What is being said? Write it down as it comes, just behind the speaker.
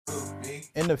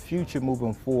In the future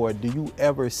moving forward, do you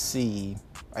ever see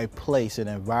a place, an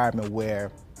environment where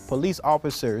police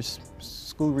officers,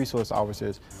 school resource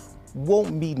officers,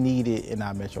 won't be needed in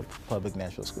our metro public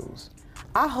national schools?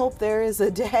 I hope there is a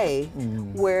day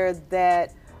where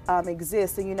that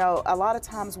exists. And you know, a lot of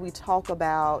times we talk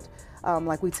about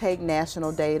like we take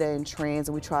national data and trends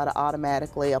and we try to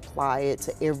automatically apply it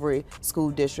to every school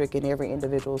district and every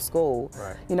individual school.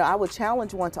 Right. You know, I would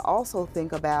challenge one to also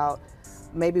think about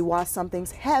maybe why some things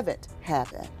haven't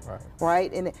happened,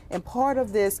 right? And part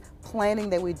of this planning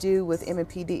that we do with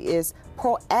MNPD is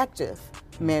proactive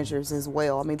measures as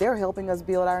well. I mean, they're helping us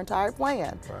build our entire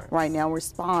plan right now in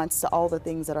response to all the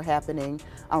things that are happening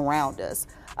around us.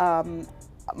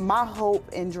 My hope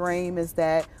and dream is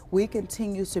that we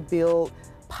continue to build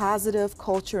positive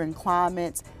culture and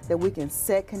climates, that we can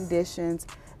set conditions,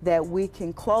 that we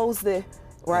can close the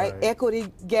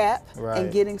equity gap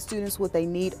and getting students what they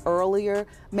need earlier,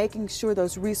 making sure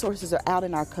those resources are out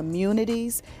in our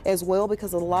communities as well,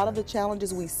 because a lot of the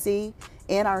challenges we see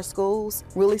in our schools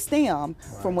really stem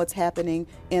from what's happening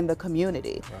in the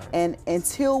community. And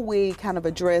until we kind of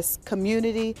address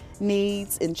community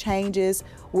needs and changes,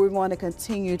 we're going to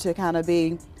continue to kind of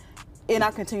be in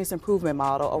our continuous improvement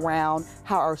model around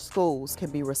how our schools can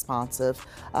be responsive,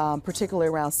 particularly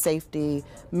around safety,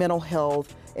 mental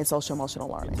health, and social emotional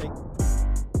learning.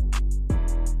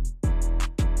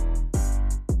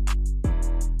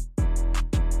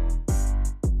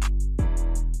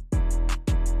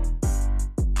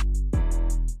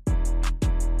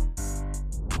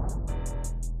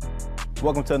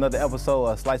 Welcome to another episode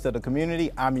of Slice of the Community.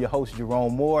 I'm your host,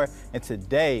 Jerome Moore, and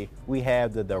today we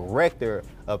have the Director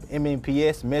of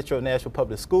MNPS, Metro National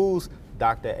Public Schools,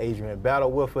 Dr. Adrienne Battle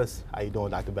with us. How you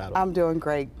doing, Dr. Battle? I'm doing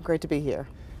great. Great to be here.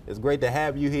 It's great to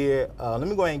have you here. Let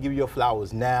me go ahead and give you your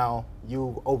flowers now.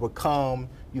 You've overcome,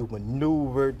 you've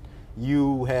maneuvered,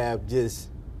 you have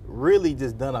really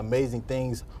done amazing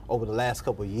things over the last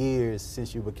couple of years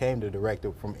since you became the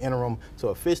director, from interim to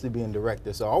officially being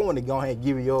director. So I want to go ahead and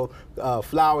give you your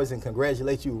flowers and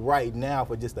congratulate you right now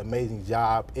for just an amazing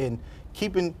job in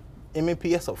keeping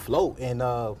MNPS afloat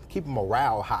and keeping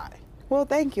morale high. Well,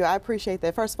 thank you. I appreciate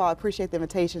that. First of all, I appreciate the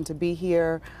invitation to be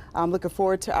here. I'm looking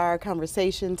forward to our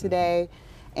conversation today.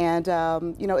 And,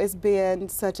 you know, it's been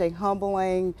such a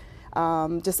humbling,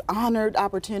 just honored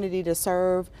opportunity to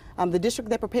serve the district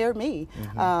that prepared me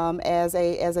as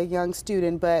a young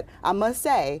student. But I must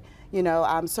say, you know,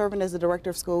 I'm serving as the director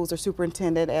of schools or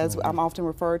superintendent, as I'm often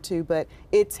referred to, but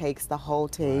it takes the whole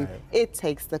team. It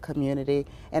takes the community.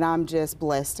 And I'm just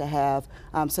blessed to have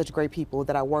such great people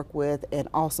that I work with and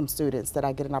awesome students that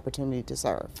I get an opportunity to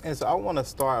serve. And so I want to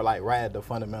start like right at the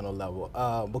fundamental level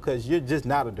because you're just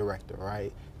not a director,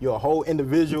 right? You're a whole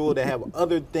individual that have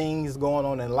other things going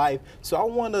on in life. So I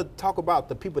want to talk about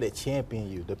the people that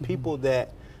champion you, the people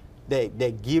that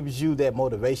gives you that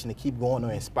motivation to keep going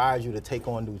or inspires you to take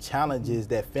on new challenges,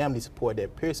 that family support,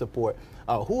 that peer support.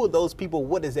 Who are those people?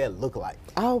 What does that look like?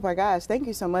 Oh my gosh, thank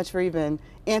you so much for even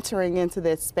entering into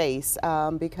that space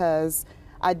because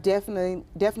I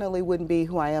definitely wouldn't be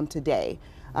who I am today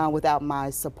without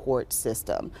my support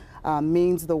system.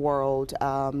 Means the world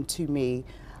to me.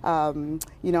 You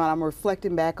know, I'm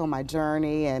reflecting back on my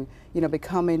journey and, you know,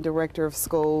 becoming director of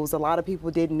schools. A lot of people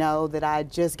didn't know that I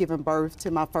had just given birth to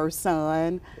my first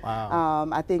son. Wow.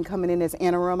 I think coming in as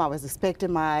interim, I was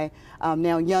expecting my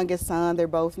now youngest son. They're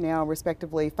both now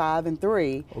respectively 5 and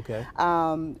 3. Okay.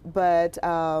 But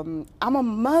I'm a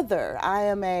mother. I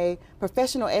am a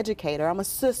professional educator. I'm a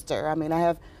sister. I mean, I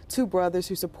have 2 brothers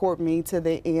who support me to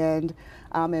the end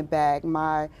and back.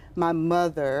 My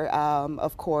mother,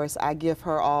 of course, I give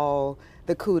her all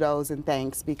the kudos and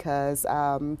thanks because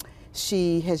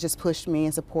she has just pushed me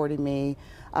and supported me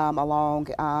along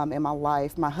in my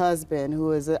life. My husband,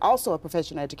 who is also a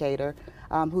professional educator,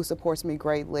 who supports me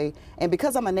greatly. And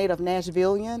because I'm a native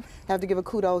Nashvilleian, I have to give a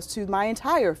kudos to my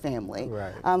entire family,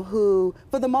 who,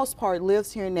 for the most part,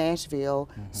 lives here in Nashville,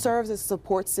 serves as a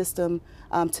support system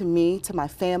to me, to my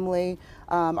family,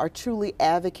 are truly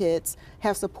advocates,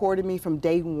 have supported me from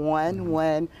day one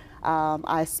when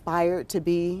I aspired to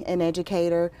be an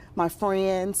educator. My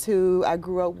friends who I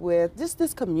grew up with, just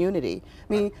this community.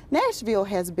 I mean, Nashville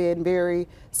has been very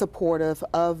supportive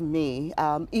of me,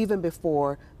 even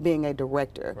before being a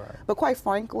director. But quite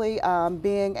frankly,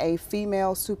 being a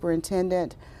female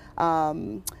superintendent,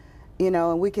 you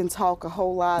know, and we can talk a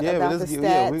whole lot about the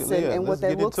stats and what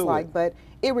that looks like, but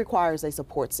it requires a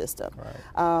support system.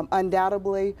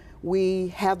 Undoubtedly, we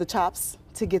have the chops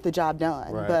to get the job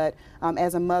done, but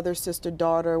as a mother, sister,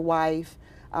 daughter, wife,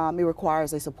 it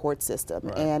requires a support system.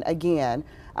 Right. And again,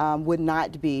 would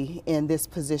not be in this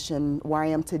position where I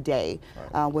am today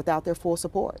without their full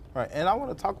support. Right, and I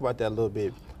want to talk about that a little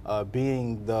bit.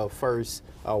 Being the first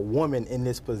woman in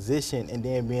this position, and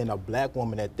then being a black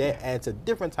woman at that, adds a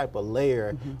different type of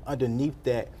layer underneath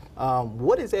that.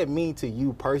 What does that mean to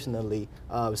you personally,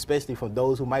 especially from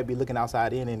those who might be looking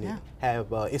outside in and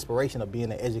have inspiration of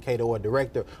being an educator or a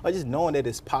director, or just knowing that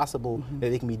it's possible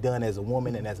that it can be done as a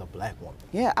woman and as a black woman?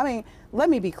 Yeah, I mean, let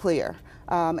me be clear,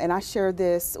 and I share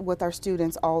this with our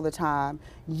students all the time.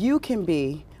 You can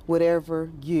be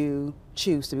whatever you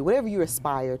choose to be, whatever you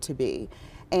aspire to be.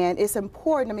 And it's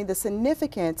important, I mean, the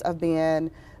significance of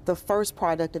being the first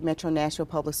product of Metro Nashville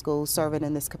Public Schools, serving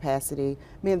in this capacity,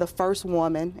 being the first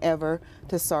woman ever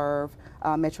to serve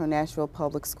Metro Nashville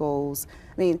Public Schools.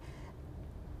 I mean,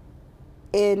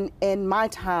 in my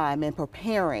time in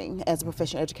preparing as a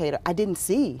professional educator, I didn't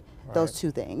see those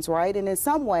two things, right? And in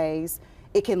some ways,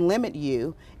 it can limit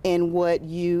you in what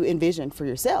you envision for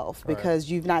yourself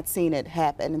because you've not seen it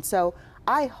happen. And so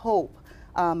I hope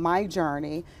my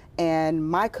journey and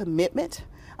my commitment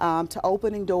to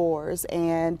opening doors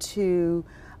and to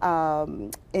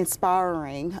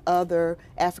inspiring other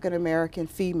African American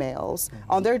females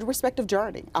on their respective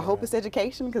journey. I hope it's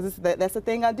education, because that's the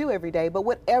thing I do every day, but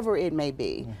whatever it may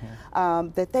be,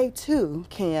 that they too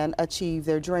can achieve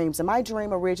their dreams. And my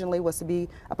dream originally was to be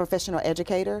a professional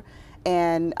educator.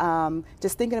 And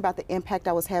just thinking about the impact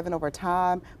I was having over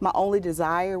time, my only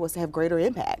desire was to have greater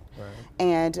impact.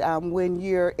 And when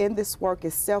you're in this work,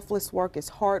 it's selfless work, it's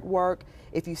hard work.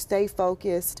 If you stay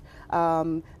focused,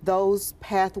 those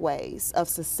pathways of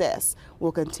success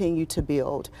will continue to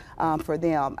build for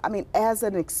them. I mean, as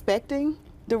an expecting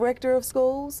director of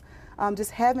schools, just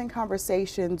having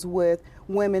conversations with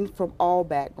women from all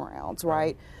backgrounds,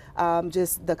 right?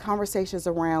 Just the conversations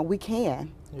around we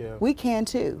can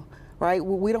too. Right?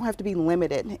 We don't have to be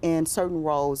limited in certain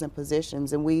roles and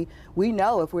positions. And we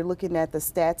know, if we're looking at the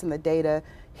stats and the data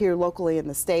here locally in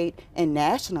the state and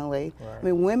nationally, I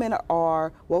mean, women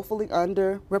are woefully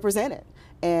underrepresented.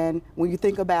 And when you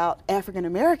think about African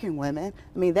American women,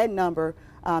 I mean, that number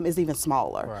is even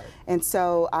smaller. And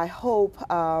so I hope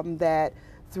that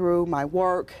through my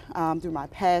work, through my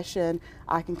passion,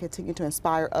 I can continue to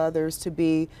inspire others to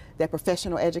be that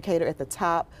professional educator at the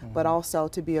top, but also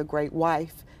to be a great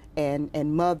wife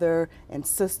and mother and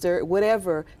sister,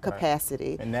 whatever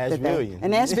capacity. And Nashvilleian.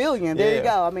 And Nashvilleian, there you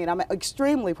go. I mean, I'm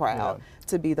extremely proud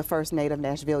to be the first Native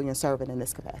Nashvilleian serving in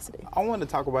this capacity. I want to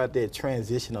talk about that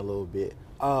transition a little bit.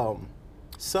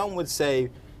 Some would say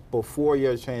before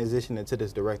your transition into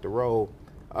this director role,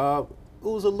 it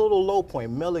was a little low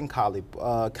point, melancholy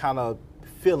kind of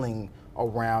feeling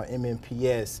around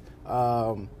MNPS.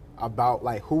 About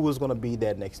like who was going to be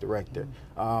that next director.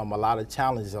 A lot of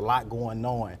challenges, a lot going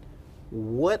on.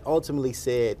 What ultimately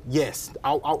said, yes,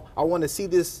 I want to see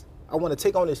this, I want to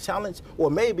take on this challenge, or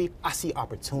maybe I see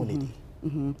opportunity?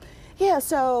 Yeah,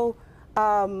 so.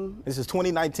 This is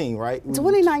 2019, right?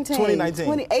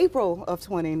 2019. April of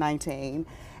 2019.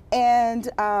 And,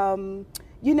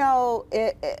 you know,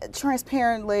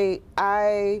 transparently,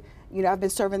 I've been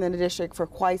serving in the district for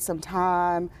quite some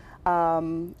time.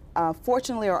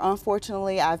 Fortunately or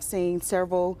unfortunately, I've seen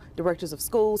several directors of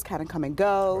schools kind of come and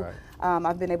go.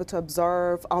 I've been able to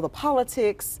observe all the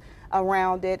politics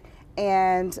around it.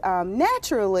 And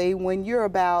naturally, when you're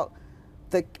about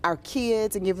our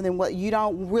kids and giving them what, you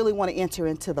don't really want to enter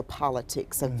into the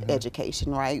politics of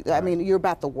education, right? I mean, you're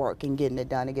about the work and getting it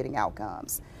done and getting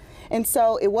outcomes. And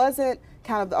so it wasn't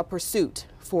kind of a pursuit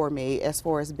for me as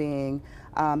far as being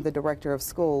the director of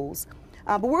schools.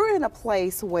 But we're in a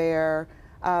place where,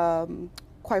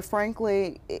 quite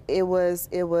frankly, it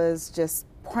was just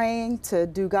praying to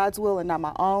do God's will and not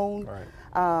my own,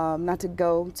 not to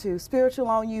go too spiritual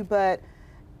on you, but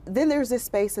then there's this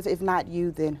space of if not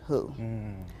you, then who?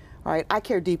 Right? I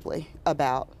care deeply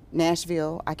about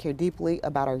Nashville. I care deeply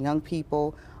about our young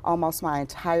people. Almost my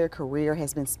entire career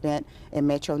has been spent in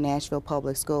Metro Nashville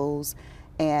Public Schools,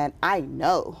 and I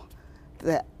know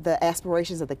the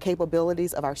aspirations of the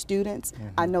capabilities of our students.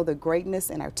 I know the greatness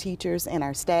in our teachers and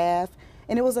our staff,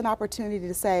 and it was an opportunity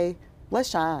to say, let's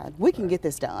shine. We can get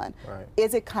this done.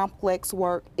 Is it complex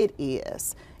work? It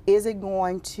is. Is it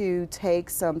going to take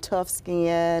some tough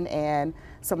skin and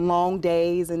some long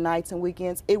days and nights and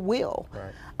weekends? It will.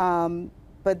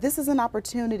 But this is an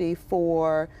opportunity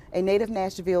for a native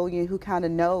Nashvilleian who kind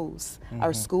of knows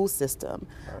our school system,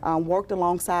 worked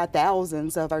alongside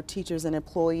thousands of our teachers and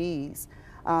employees,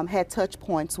 had touch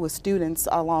points with students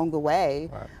along the way,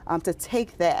 to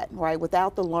take that,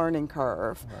 without the learning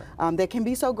curve that can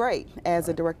be so great as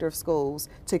a director of schools,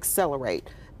 to accelerate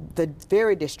the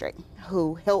very district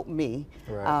who helped me,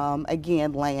 Right.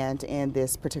 again, land in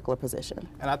this particular position.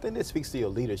 And I think this speaks to your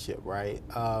leadership, right?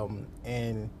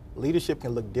 And leadership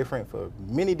can look different for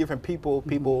many different people.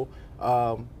 People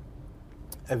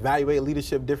evaluate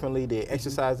leadership differently. They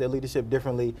exercise their leadership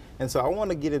differently. And so I want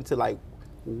to get into like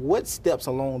what steps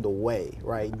along the way,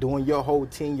 right? During your whole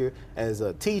tenure as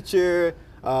a teacher,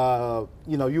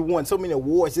 you know, you won so many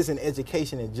awards just in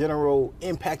education in general,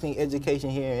 impacting education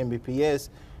here in MNPS.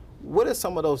 What are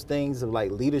some of those things of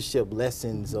like leadership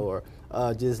lessons or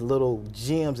just little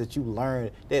gems that you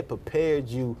learned that prepared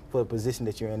you for the position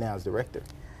that you're in now as director?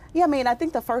 Yeah, I mean, I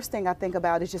think the first thing I think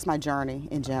about is just my journey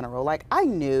in general. Like, I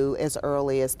knew as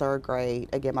early as 3rd grade,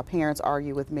 again, my parents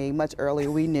argued with me much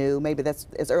earlier, we knew, maybe that's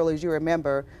as early as you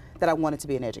remember, that I wanted to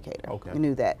be an educator. Okay. We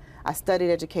knew that. I studied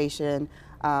education.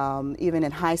 Even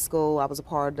in high school, I was a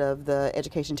part of the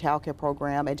education childcare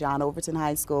program at John Overton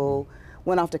High School.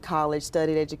 Went off to college,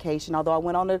 studied education. Although I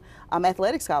went on an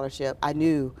athletic scholarship, I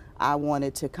knew I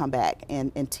wanted to come back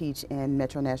and teach in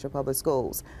Metro Nashville Public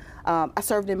Schools. I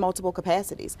served in multiple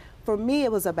capacities. For me,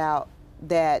 it was about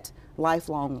that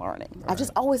lifelong learning. Right. I've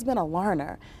just always been a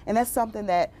learner. And that's something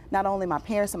that not only my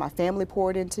parents and my family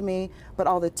poured into me, but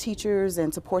all the teachers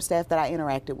and support staff that I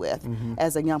interacted with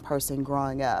as a young person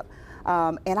growing up.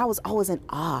 And I was always in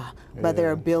awe by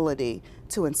their ability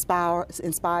to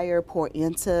inspire, pour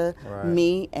into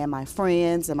me and my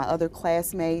friends and my other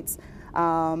classmates.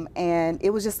 And it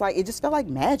was just like, it just felt like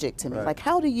magic to me. Like,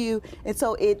 how do you, and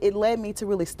so it led me to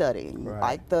really studying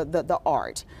like the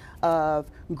art of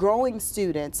growing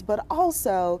students, but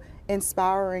also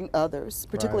inspiring others,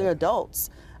 particularly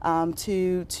adults,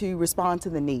 to respond to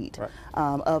the need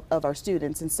of our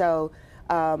students. And so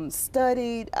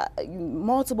studied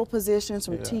multiple positions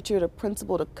from teacher to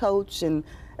principal to coach and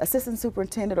assistant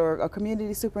superintendent or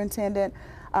community superintendent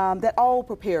that all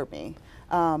prepared me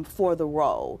for the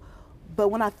role. But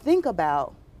when I think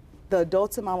about the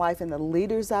adults in my life and the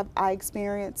leaders I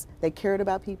experienced, they cared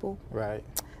about people. Right.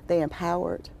 They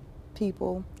empowered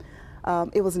people.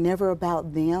 It was never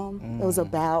about them. It was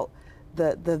about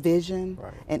the vision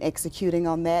and executing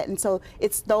on that. And so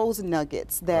it's those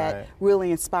nuggets that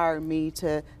really inspired me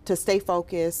to stay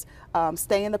focused,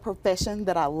 stay in the profession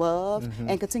that I love,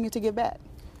 and continue to give back.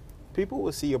 People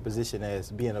will see your position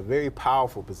as being a very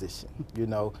powerful position, you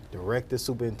know, director,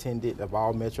 superintendent of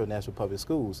all Metro Nashville Public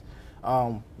Schools.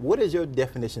 What is your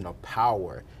definition of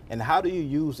power, and how do you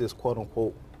use this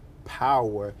quote-unquote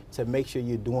power to make sure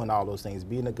you're doing all those things,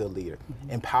 being a good leader,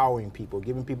 empowering people,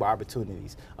 giving people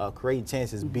opportunities, creating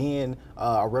chances, being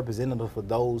a representative for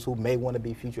those who may want to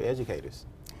be future educators?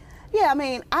 Yeah, I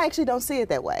mean, I actually don't see it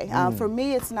that way. For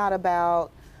me, it's not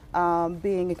about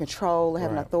being in control or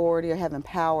having authority or having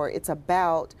power. It's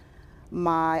about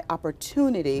my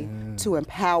opportunity to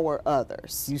empower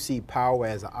others. You see power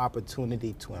as an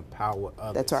opportunity to empower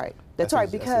others. That's right. That's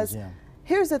right, because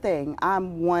here's the thing.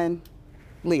 I'm one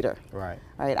leader. Right.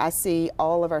 I see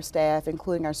all of our staff,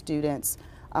 including our students,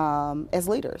 as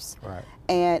leaders. Right.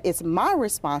 And it's my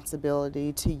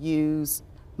responsibility to use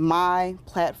my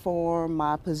platform,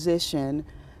 my position,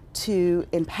 to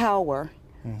empower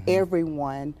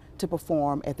everyone to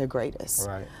perform at their greatest.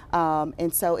 Right.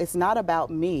 And so it's not about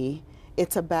me.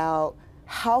 It's about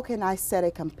how can I set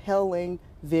a compelling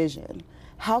vision?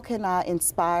 How can I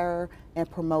inspire and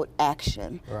promote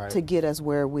action to get us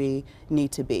where we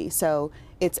need to be? So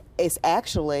it's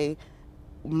actually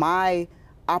my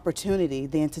opportunity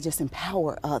then to just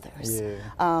empower others,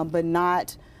 but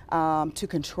not to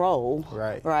control,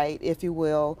 if you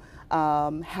will,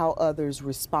 how others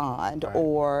respond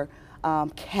or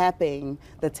capping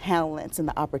the talents and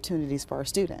the opportunities for our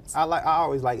students. I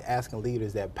always like asking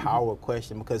leaders that power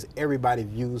question, because everybody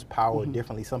views power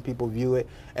differently. Some people view it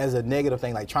as a negative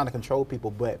thing, like trying to control people,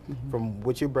 but from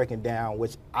what you're breaking down,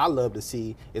 which I love to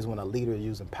see, is when a leader is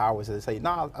using power to say,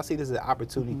 no, I see this as an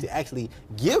opportunity to actually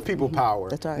give people power,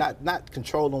 not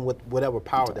control them with whatever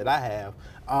power that I have.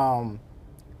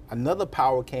 Another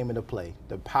power came into play,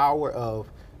 the power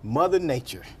of Mother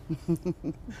Nature,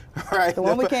 right? The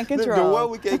one we can't control. The one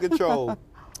we can't control.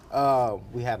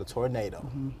 We had a tornado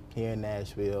here in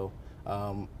Nashville,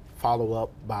 followed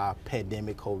up by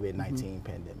pandemic, COVID-19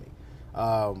 pandemic.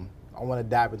 I want to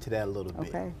dive into that a little bit.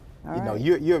 Okay. You know,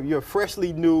 you're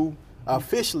freshly new,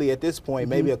 officially at this point,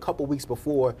 maybe a couple weeks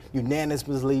before,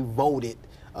 unanimously voted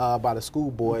by the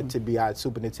school board to be our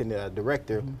superintendent or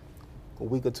director. A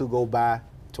week or two go by,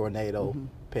 tornado,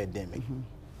 pandemic.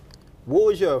 What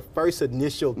was your first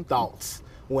initial thoughts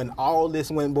when all this,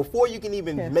 before you can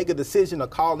even make a decision or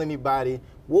call anybody?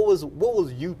 What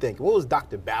was you thinking? What was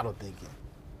Dr. Battle thinking?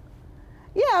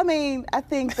 Yeah, I mean, I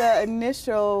think the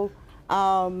initial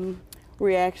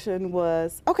reaction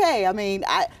was, okay, I mean,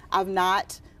 I've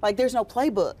not, like, there's no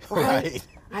playbook, right?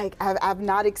 I've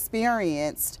not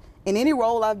experienced, in any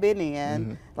role I've been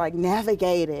in, like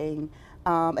navigating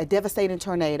a devastating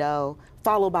tornado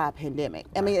followed by a pandemic.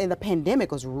 I mean, and the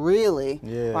pandemic was really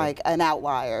like an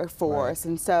outlier for us.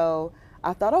 And so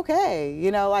I thought, okay,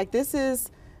 you know, like this is,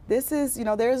 you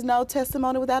know, there's no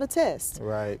testimony without a test.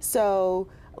 Right. So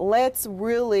let's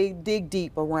really dig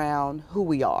deep around who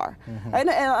we are. And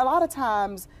a lot of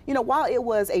times, you know, while it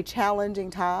was a challenging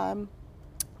time,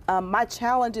 my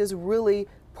challenges really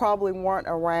probably weren't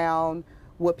around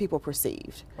what people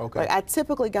perceived. Okay. Like I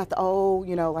typically got the, oh,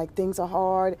 you know, like things are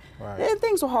hard, and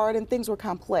things were hard and things were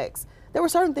complex. There were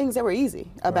certain things that were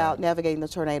easy about navigating the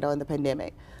tornado and the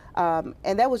pandemic. And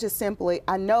that was just simply,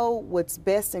 I know what's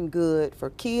best and good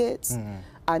for kids.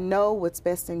 I know what's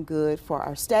best and good for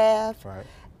our staff.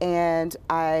 And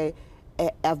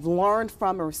I've learned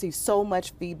from and received so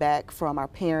much feedback from our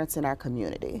parents and our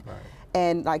community.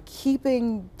 And like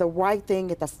keeping the right thing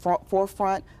at the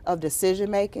forefront of decision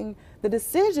making. The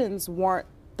decisions weren't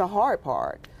the hard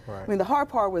part. I mean, the hard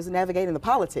part was navigating the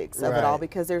politics of it all,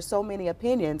 because there's so many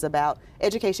opinions about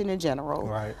education in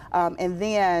general. And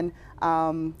then,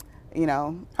 you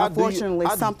know, unfortunately,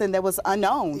 something that was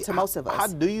unknown to most of us. How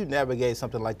do you navigate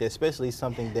something like that, especially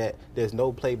something that there's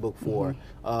no playbook for?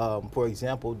 For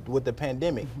example, with the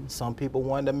pandemic, some people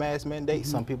wanted a mask mandate,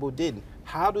 some people didn't.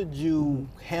 How did you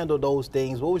handle those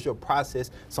things? What was your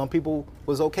process? Some people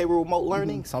was okay with remote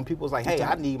learning. Some people was like, hey,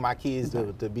 I need my kids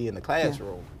to be in the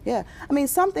classroom. I mean,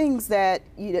 some things that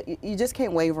you just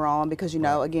can't waver on because you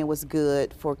know, again, what's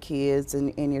good for kids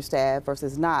and your staff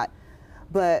versus not.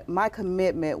 But my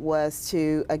commitment was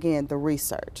to, again, the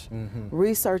research,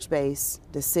 research-based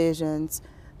decisions,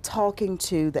 talking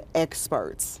to the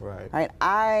experts.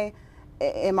 I,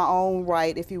 in my own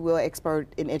right, if you will, expert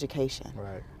in education.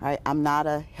 I'm not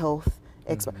a health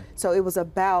expert. So it was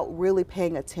about really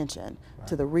paying attention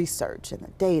to the research and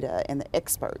the data and the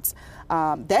experts.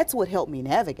 That's what helped me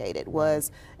navigate it,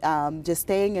 was just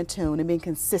staying in tune and being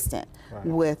consistent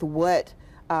with what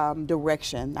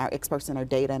direction our experts in our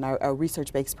data and our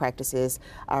research-based practices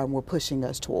were pushing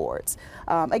us towards.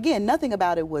 Again, nothing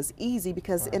about it was easy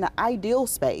because in an ideal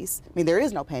space, I mean, there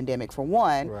is no pandemic for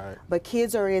one, but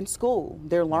kids are in school,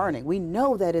 they're learning. We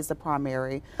know that is the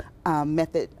primary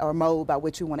method or mode by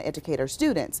which we want to educate our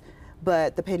students.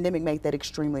 But the pandemic made that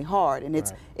extremely hard. And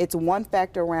it's one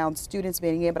factor around students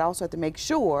being in, but I also have to make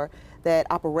sure that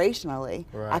operationally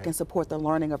I can support the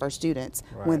learning of our students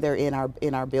when they're in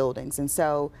our buildings. And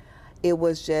so it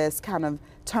was just kind of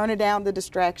turning down the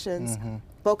distractions,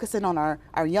 focusing on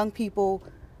our young people,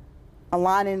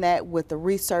 aligning that with the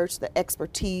research, the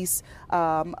expertise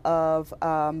of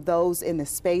those in the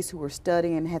space who were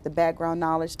studying and had the background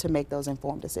knowledge to make those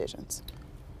informed decisions.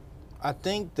 I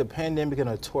think the pandemic and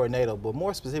a tornado, but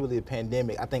more specifically the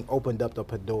pandemic, I think opened up the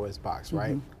Pandora's box,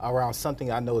 around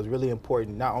something I know is really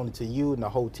important, not only to you and the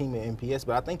whole team at MNPS,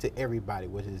 but I think to everybody,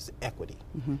 which is equity,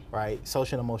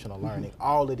 social and emotional learning,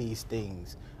 all of these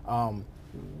things.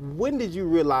 When did you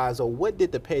realize, or what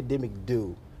did the pandemic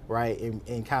do,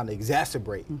 and kind of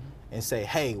exacerbate and say,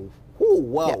 hey,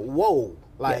 whoa,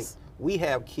 like we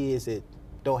have kids that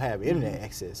don't have internet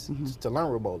access to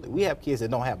learn remotely. We have kids that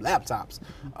don't have laptops.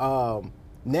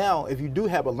 Now, if you do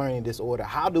have a learning disorder,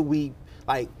 how do we,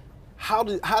 like, how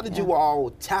did you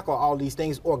all tackle all these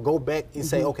things, or go back and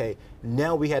say, okay,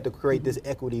 now we had to create this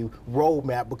equity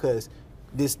roadmap because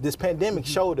this pandemic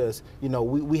showed us, you know,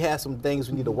 we have some things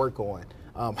we need to work on.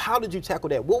 How did you tackle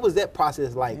that? What was that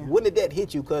process like? When did that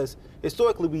hit you? Because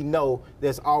historically we know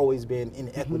there's always been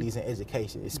inequities in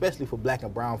education, especially for black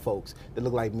and brown folks that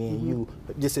look like me and you,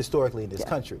 just historically in this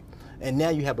country. And now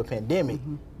you have a pandemic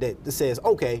that says,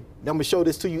 okay, I'm gonna show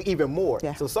this to you even more.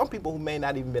 So some people who may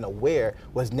not even been aware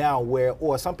was now aware,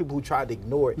 or some people who tried to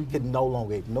ignore it could no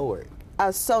longer ignore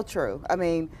it. So true. I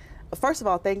mean, first of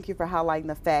all, thank you for highlighting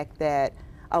the fact that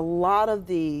a lot of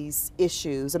these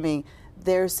issues, I mean,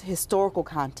 there's historical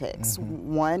context.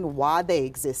 One, why they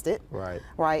existed,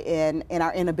 and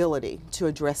our inability to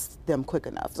address them quick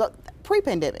enough. So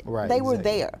pre-pandemic, they were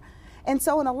there. And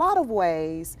so in a lot of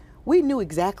ways, we knew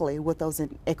exactly what those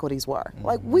inequities were.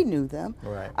 Like, we knew them.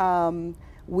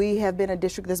 We have been a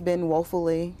district that's been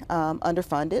woefully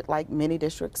underfunded, like many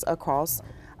districts across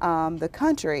the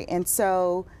country. And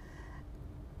so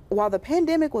while the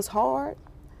pandemic was hard,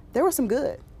 there was some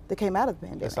good that came out of the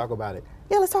pandemic. Let's talk about it.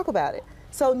 Yeah, let's talk about it.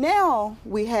 So now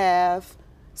we have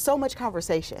so much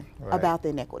conversation about the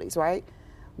inequities,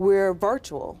 We're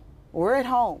virtual, we're at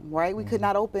home, We could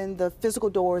not open the physical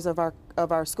doors of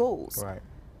our schools.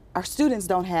 Our students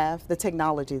don't have the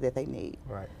technology that they need.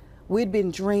 we'd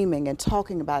been dreaming and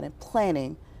talking about and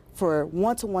planning for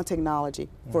one-to-one technology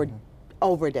for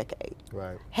over a decade.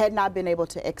 Right. Had not been able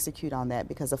to execute on that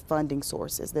because of funding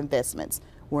sources, the investments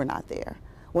were not there.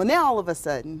 Well, now all of a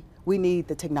sudden, we need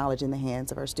the technology in the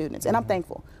hands of our students. And I'm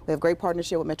thankful. We have great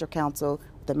partnership with Metro Council,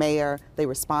 with the mayor. They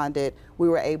responded. We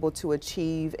were able to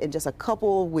achieve in just a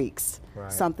couple of weeks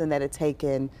something that had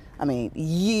taken, I mean,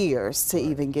 years to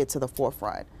even get to the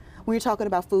forefront. When you're talking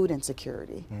about food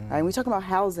insecurity, right? When you're talking about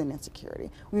housing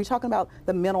insecurity, when you're talking about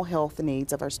the mental health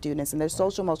needs of our students and their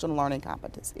social emotional learning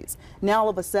competencies. Now all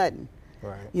of a sudden,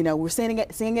 you know, we're seeing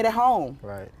it at home,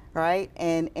 right?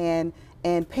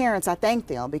 And parents, I thank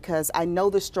them because I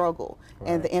know the struggle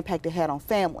and the impact it had on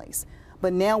families.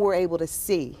 But now we're able to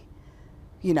see,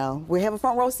 you know, we have a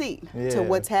front row seat to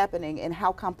what's happening and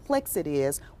how complex it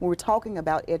is when we're talking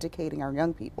about educating our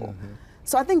young people.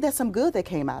 So I think that's some good that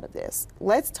came out of this.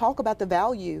 Let's talk about the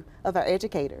value of our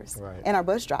educators and our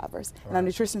bus drivers and our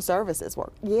nutrition services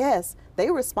work. Yes, they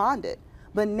responded.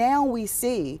 But now we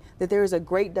see that there is a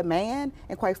great demand,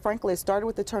 and quite frankly, it started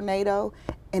with the tornado,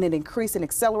 and it increased and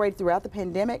accelerated throughout the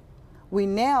pandemic. We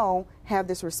now have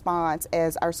this response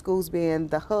as our schools being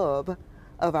the hub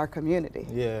of our community.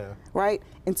 Right?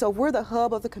 And so if we're the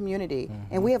hub of the community,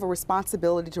 and we have a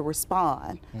responsibility to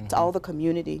respond to all the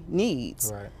community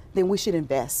needs, then we should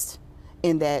invest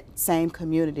in that same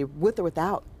community with or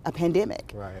without a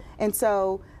pandemic. And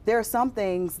so there are some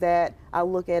things that I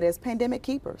look at as pandemic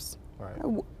keepers.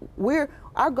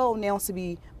 Our goal now is to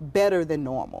be better than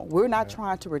normal. We're not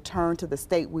trying to return to the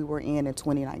state we were in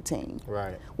 2019.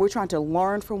 We're trying to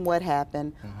learn from what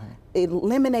happened,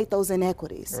 eliminate those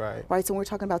inequities. Right. So we're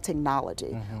talking about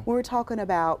technology. We're talking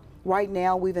about right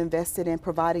now we've invested in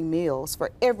providing meals for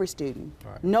every student,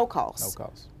 no cost.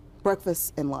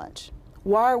 Breakfast and lunch.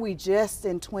 Why are we just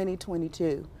in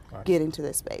 2022 getting to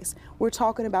this space? We're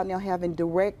talking about now having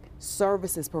direct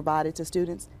services provided to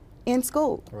students in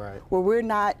school, where we're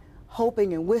not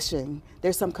hoping and wishing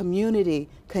there's some community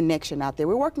connection out there.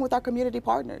 We're working with our community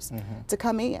partners to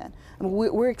come in. I mean,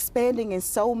 we're expanding in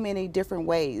so many different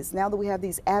ways now that we have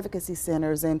these advocacy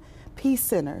centers and peace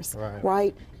centers,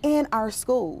 in our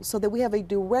schools, so that we have a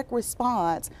direct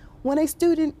response when a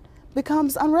student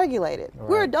becomes unregulated.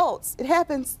 We're adults. It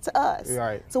happens to us.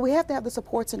 So we have to have the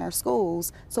supports in our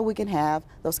schools so we can have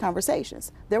those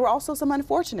conversations. There were also some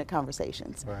unfortunate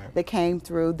conversations that came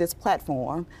through this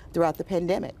platform throughout the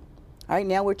pandemic. Right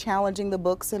now we're challenging the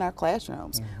books in our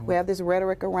classrooms. We have this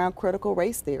rhetoric around critical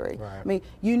race theory. I mean,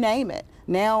 you name it.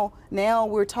 Now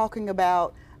we're talking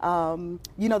about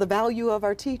you know, the value of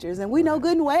our teachers, and we know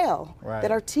good and well that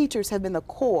our teachers have been the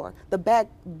core, the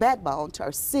backbone to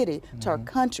our city, to our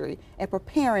country, and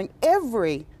preparing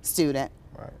every student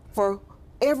for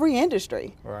every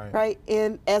industry,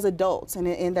 as adults and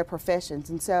in their professions.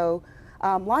 And so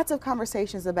lots of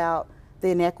conversations about the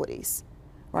inequities,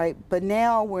 but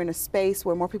now we're in a space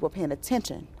where more people are paying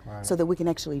attention so that we can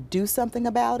actually do something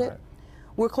about it.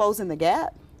 We're closing the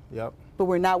gap, but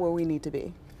we're not where we need to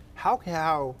be. How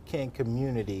can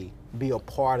community be a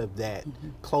part of that,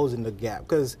 closing the gap?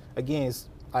 Because again, it's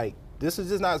like, this is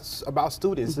just not about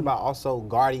students, it's about also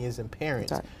guardians and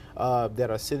parents that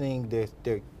are sending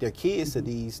their kids to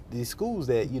these schools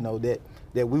that, you know, that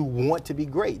we want to be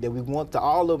great, that we want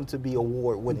all of them to be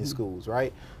award-winning schools,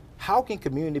 right? How can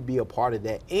community be a part of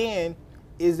that? And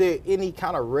is there any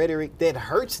kind of rhetoric that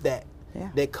hurts that,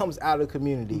 that comes out of the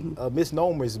community,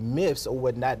 misnomers, myths, or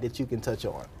whatnot that you can touch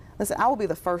on? Listen, I will be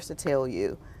the first to tell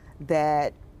you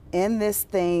that in this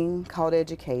thing called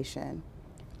education,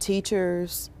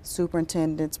 teachers,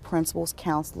 superintendents, principals,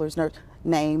 counselors,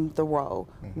 name the role.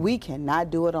 We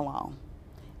cannot do it alone.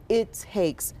 It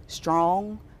takes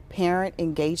strong parent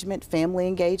engagement, family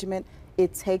engagement.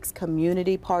 It takes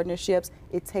community partnerships.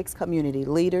 It takes community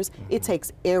leaders. It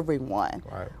takes everyone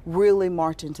really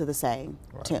marching to the same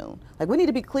tune. Like, we need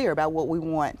to be clear about what we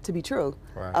want to be true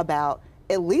about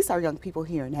at least our young people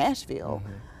here in Nashville.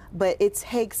 But it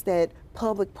takes that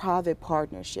public-private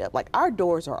partnership. Like, our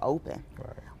doors are open.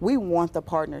 We want the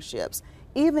partnerships,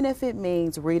 even if it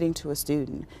means reading to a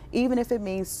student, even if it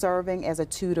means serving as a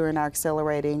tutor in our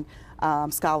accelerating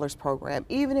scholars program,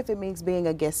 even if it means being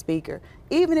a guest speaker,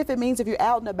 even if it means if you're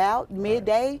out and about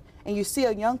midday and you see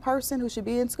a young person who should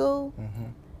be in school,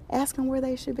 ask them where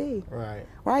they should be.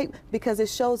 Because it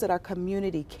shows that our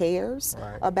community cares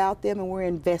about them and we're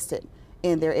invested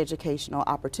in their educational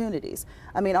opportunities.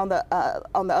 I mean, on the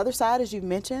other side, as you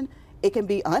mentioned, it can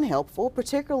be unhelpful,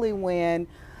 particularly when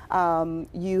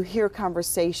you hear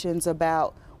conversations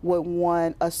about what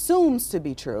one assumes to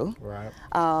be true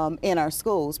in our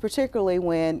schools, particularly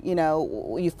when, you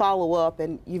know, you follow up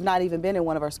and you've not even been in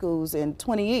one of our schools in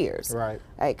 20 years.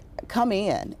 Like, come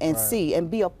in and see and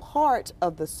be a part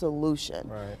of the solution.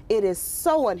 It is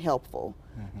so unhelpful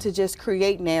to just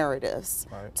create narratives,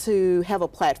 to have a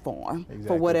platform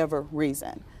for whatever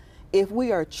reason. If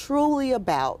we are truly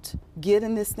about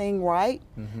getting this thing right,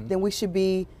 then we should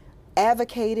be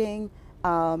advocating,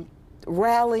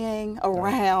 rallying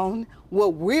around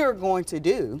what we're going to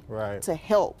do to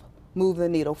help move the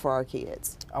needle for our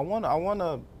kids. I want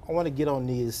to get on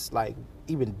these, like,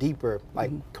 even deeper,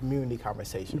 like, community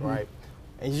conversation, right?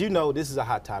 As you know, this is a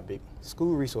hot topic.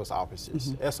 School resource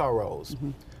officers, SROs,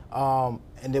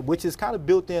 and which is kind of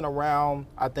built in around,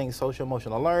 I think, social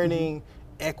emotional learning,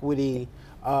 equity.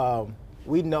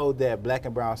 We know that Black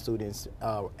and brown students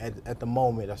at the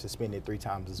moment are suspended 3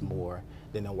 times as more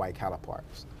than their white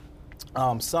counterparts.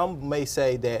 Some may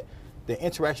say that the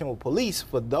interaction with police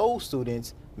for those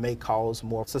students may cause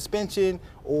more suspension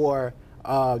or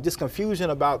just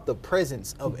confusion about the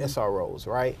presence of SROs,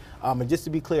 right? And just to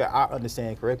be clear, I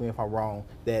understand, correct me if I'm wrong,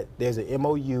 that there's an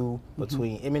MOU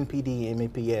between MNPD and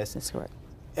MNPS. That's correct.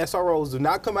 SROs do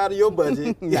not come out of your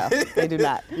budget. No, they do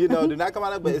not. You know, do not come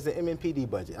out of it, but it's an MNPD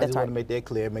budget. I just want to make that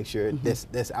clear, make sure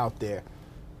that's out there.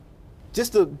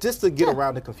 Just to get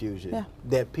around the confusion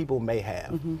that people may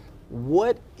have.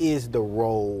 What is the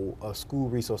role of school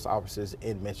resource officers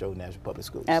in Metro Nashville Public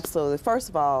Schools? Absolutely. First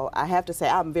of all, I have to say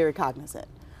I'm very cognizant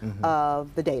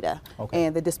of the data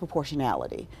and the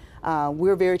disproportionality.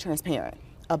 We're very transparent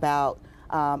about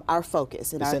our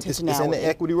focus and our intentionality. It's in the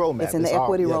equity roadmap. It's in the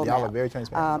equity roadmap. Y'all are very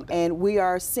transparent. And we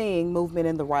are seeing movement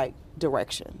in the right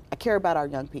direction. I care about our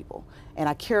young people, and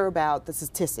I care about the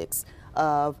statistics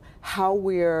of how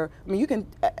we're, I mean, you can,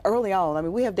 early on, I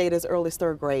mean, we have data as early as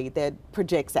 3rd grade that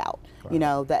projects out, you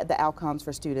know, the outcomes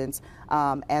for students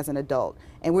as an adult.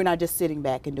 And we're not just sitting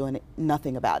back and doing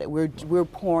nothing about it. We're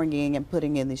pouring in and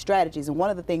putting in these strategies. And one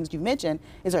of the things you mentioned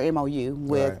is our MOU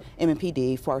with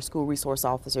MNPD for our school resource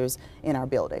officers in our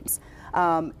buildings.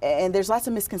 And there's lots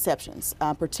of misconceptions,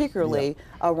 particularly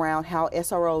around how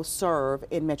SROs serve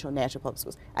in Metro Nashville Public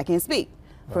Schools. I can't speak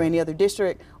for any other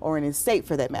district or any state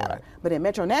for that matter. But in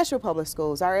Metro Nashville Public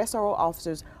Schools, our SRO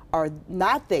officers are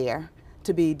not there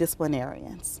to be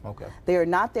disciplinarians. They are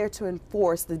not there to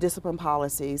enforce the discipline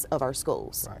policies of our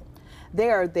schools. They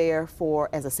are there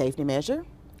as a safety measure,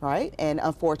 right? And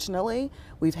unfortunately,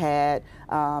 we've had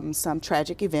some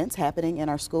tragic events happening in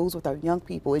our schools with our young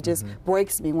people. It just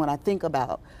breaks me when I think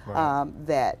about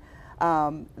that.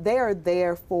 They are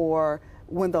there for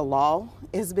when the law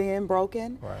is being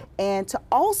broken, and to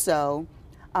also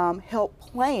help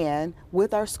plan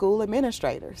with our school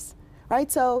administrators,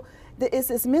 right? So it's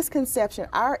this misconception.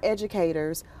 Our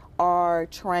educators are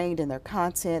trained in their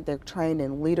content, they're trained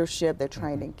in leadership, they're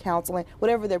trained in counseling,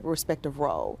 whatever their respective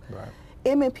role.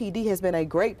 MNPD has been a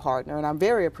great partner, and I'm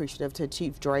very appreciative to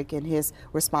Chief Drake and his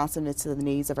responsiveness to the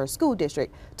needs of our school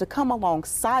district to come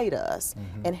alongside us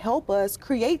and help us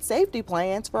create safety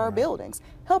plans for our buildings,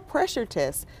 help pressure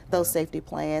test those safety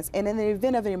plans, and in the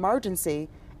event of an emergency,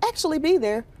 actually be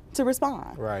there to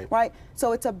respond. Right?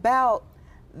 So it's about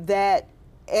that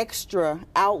extra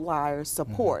outlier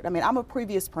support. I mean, I'm a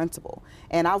previous principal,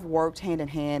 and I've worked hand in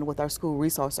hand with our school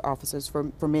resource officers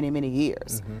for many, many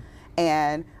years.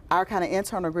 And our kind of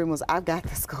internal agreement was, I've got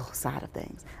the school side of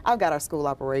things. I've got our school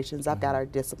operations. I've got our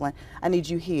discipline. I need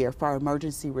you here for our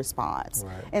emergency response.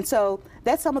 And so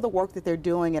that's some of the work that they're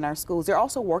doing in our schools. They're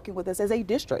also working with us as a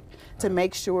district to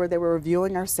make sure that we're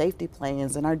reviewing our safety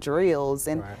plans and our drills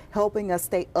and helping us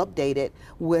stay updated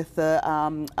with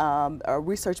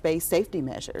research-based safety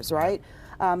measures, right?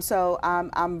 So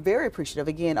I'm very appreciative,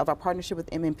 again, of our partnership with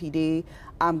MNPD.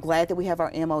 I'm glad that we have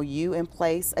our MOU in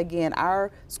place. Again, our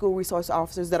school resource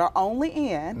officers that are only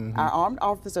in, our armed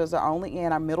officers are only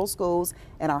in our middle schools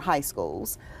and our high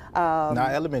schools. Not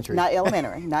elementary. Not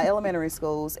elementary, not elementary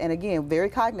schools. And again, very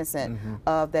cognizant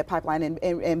of that pipeline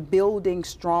and building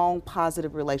strong,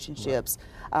 positive relationships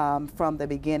from the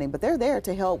beginning. But they're there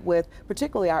to help with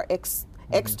particularly our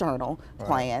external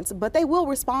plans, but they will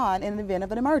respond in the event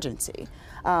of an emergency.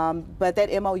 But that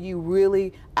MOU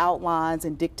really outlines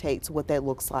and dictates what that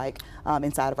looks like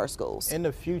inside of our schools. In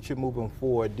the future, moving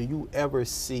forward, do you ever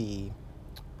see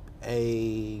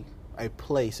a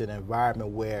place, an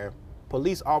environment where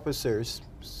police officers,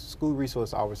 school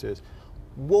resource officers,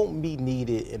 won't be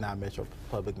needed in our Metro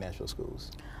Public Nashville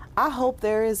schools? I hope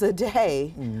there is a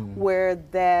day where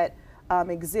that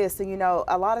exists. And you know,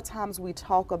 a lot of times we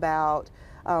talk about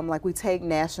like we take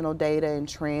national data and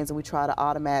trends and we try to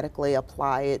automatically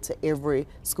apply it to every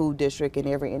school district and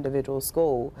every individual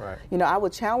school. Right. You know, I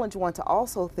would challenge one to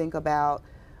also think about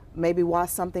maybe why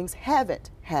some things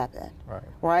haven't happened,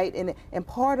 right? And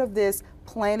part of this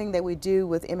planning that we do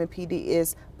with MNPD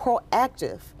is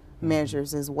proactive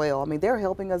measures as well. I mean, they're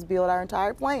helping us build our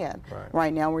entire plan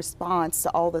right now in response to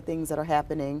all the things that are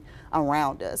happening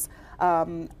around us.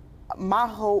 My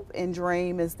hope and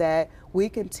dream is that we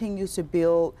continue to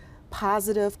build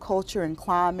positive culture and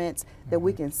climates, that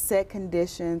we can set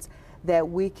conditions, that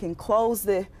we can close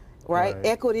the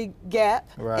equity gap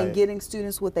in getting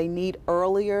students what they need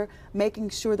earlier, making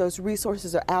sure those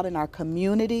resources are out in our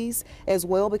communities as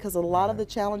well, because a lot of the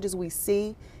challenges we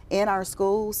see in our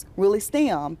schools really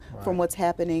stem from what's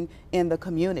happening in the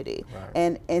community.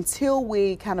 And until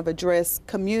we kind of address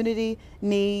community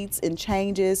needs and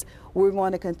changes, we're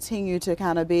going to continue to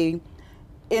kind of be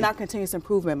in our continuous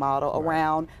improvement model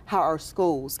around how our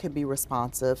schools can be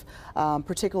responsive,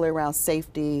 particularly around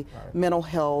safety, mental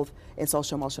health, and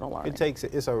social emotional learning.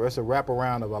 It's a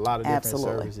wraparound of a lot of different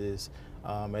services.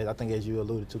 I think, as you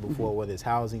alluded to before, whether it's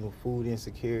housing, food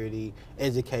insecurity,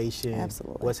 education,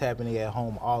 what's happening at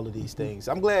home, all of these things.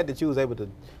 I'm glad that you was able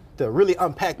to really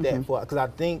unpack that for, because I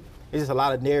think there's just a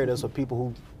lot of narratives of people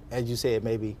who, as you said,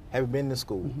 maybe haven't been to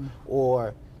school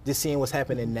or just seeing what's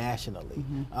happening nationally.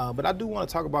 But I do want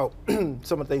to talk about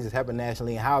some of the things that happen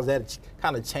nationally and how that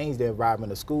kind of changed the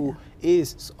environment of school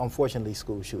is, unfortunately,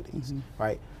 school shootings,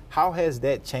 right? How has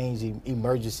that changed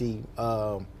emergency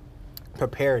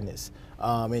preparedness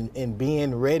and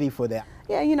being ready for that?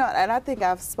 Yeah, you know, and I think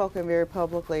I've spoken very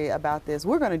publicly about this.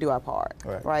 We're going to do our part,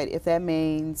 right? If that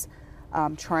means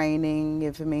training,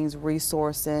 if it means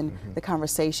resourcing, the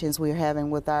conversations we're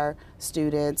having with our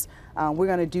students, we're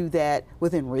going to do that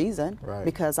within reason,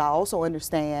 because I also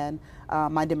understand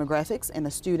my demographics and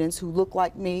the students who look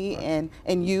like me and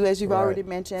you, as you've already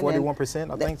mentioned.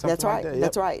 41%, I think, something that's right, like that.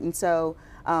 That's right. And so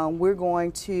we're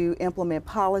going to implement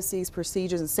policies,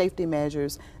 procedures, and safety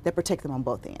measures that protect them on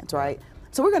both ends, right?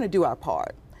 So we're going to do our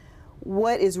part.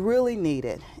 What is really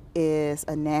needed is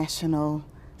a national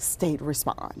state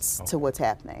response to what's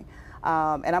happening.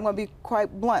 And I'm going to be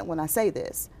quite blunt when I say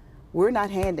this. We're not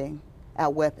handing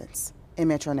out weapons in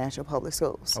Metro Nashville Public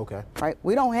Schools. Right?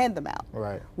 We don't hand them out.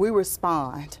 We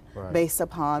respond based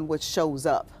upon what shows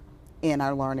up in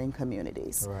our learning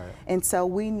communities. And so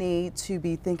we need to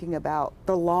be thinking about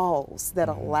the laws that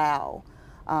allow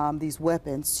these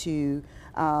weapons to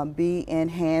be in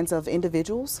hands of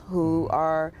individuals who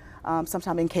are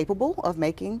sometimes incapable of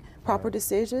making proper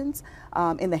decisions,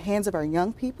 in the hands of our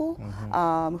young people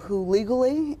who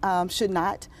legally should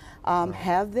not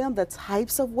have them, the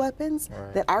types of weapons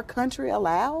that our country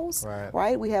allows,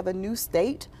 We have a new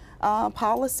state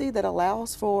policy that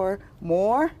allows for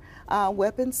more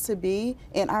weapons to be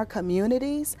in our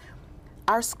communities.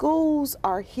 Our schools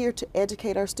are here to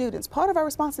educate our students. Part of our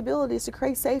responsibility is to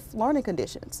create safe learning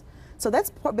conditions. So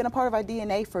that's been a part of our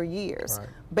DNA for years.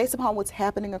 Based upon what's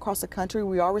happening across the country,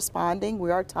 we are responding, we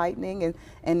are tightening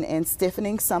and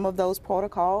stiffening some of those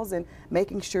protocols and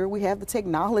making sure we have the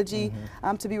technology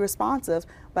to be responsive.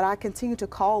 But I continue to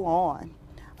call on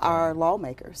our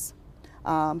lawmakers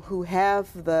who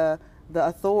have the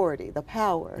authority, the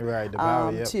power,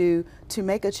 to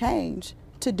make a change,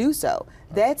 to do so.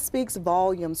 That speaks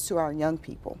volumes to our young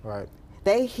people.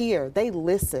 They hear, they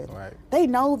listen, they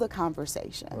know the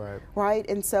conversation, right?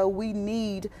 And so we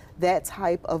need that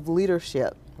type of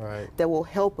leadership that will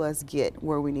help us get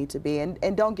where we need to be.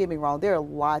 And don't get me wrong, there are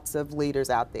lots of leaders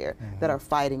out there that are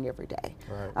fighting every day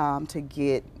to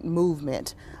get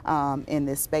movement in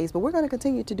this space. But we're going to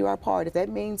continue to do our part. If that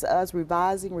means us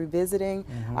revising, revisiting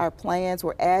our plans,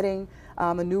 we're adding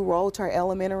a new role to our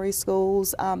elementary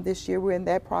schools this year. We're in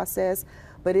that process.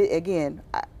 But again,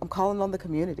 I'm calling on the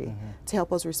community to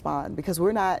help us respond, because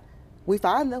we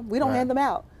find them, we don't hand them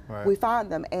out. We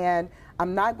find them, and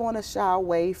I'm not going to shy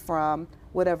away from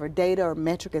whatever data or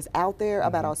metric is out there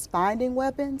about us finding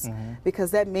weapons,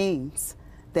 because that means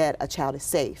that a child is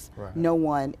safe, no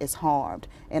one is harmed.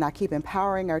 And I keep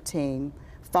empowering our team,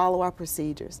 follow our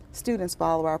procedures. Students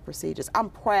follow our procedures. I'm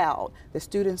proud that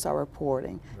students are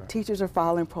reporting. Teachers are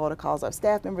following protocols. Our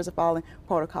staff members are following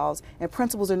protocols. And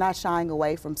principals are not shying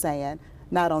away from saying,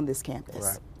 not on this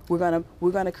campus.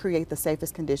 We're gonna create the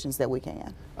safest conditions that we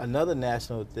can. Another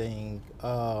national thing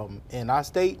in our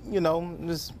state, you know,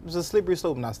 there's a slippery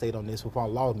slope in our state on this with our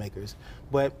lawmakers,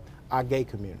 but our gay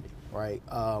community, right?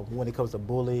 When it comes to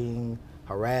bullying,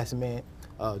 harassment,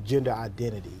 gender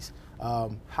identities.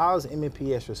 How's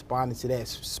MNPS responding to that,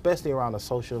 especially around the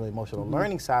social and emotional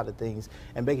learning side of things,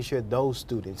 and making sure those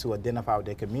students who identify with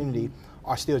their community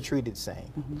are still treated the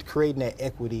same, creating that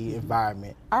equity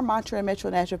environment? Our mantra in Metro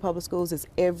Nashville Public Schools is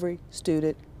every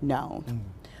student known.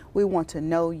 We want to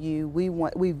know you.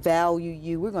 We value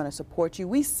you. We're going to support you.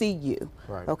 We see you.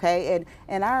 Right. Okay.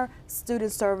 And our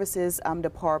student services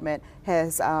department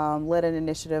has led an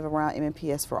initiative around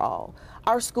MNPS for all.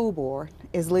 Our school board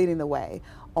is leading the way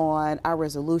on our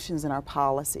resolutions and our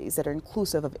policies that are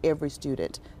inclusive of every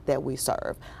student that we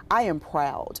serve. I am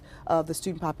proud of the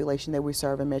student population that we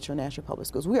serve in Metro Nashville Public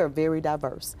Schools. We are very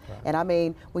diverse. Right. And I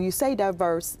mean, when you say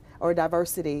diverse or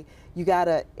diversity, you got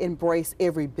to embrace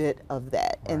every bit of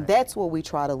that. Right. And that's what we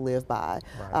try to live by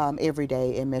every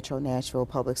day in Metro Nashville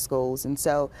Public Schools. And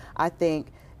so I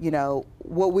think, you know,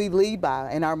 what we lead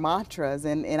by in our mantras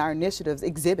and our initiatives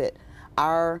exhibit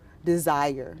our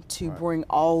desire to bring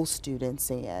all students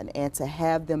in and to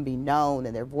have them be known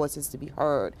and their voices to be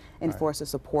heard and for us to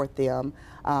support them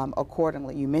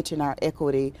accordingly. You mentioned our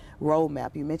equity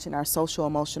roadmap. You mentioned our social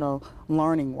emotional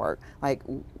learning work. Like,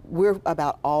 we're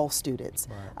about all students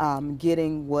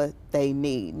getting what they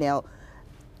need. Now,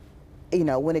 you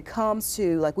know, when it comes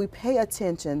to, like, we pay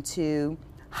attention to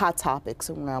hot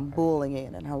topics around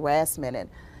bullying and harassment, and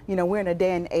you know, we're in a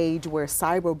day and age where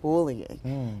cyberbullying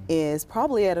is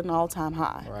probably at an all-time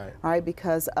high, right?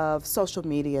 Because of social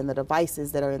media and the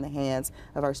devices that are in the hands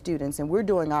of our students. And we're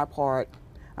doing our part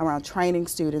around training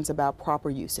students about proper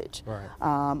usage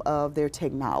of their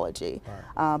technology.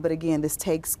 But again, this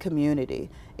takes community.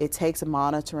 It takes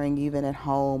monitoring even at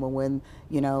home, and when,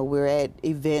 you know, we're at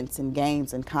events and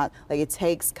games and it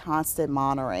takes constant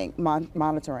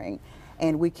monitoring.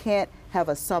 And we can't have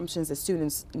assumptions that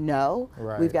students know.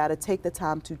 We've got to take the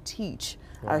time to teach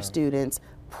our students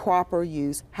proper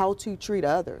use, how to treat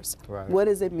others. What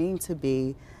does it mean to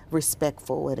be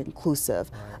respectful and inclusive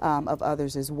of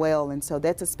others as well? And so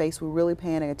that's a space we're really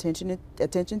paying attention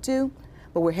to,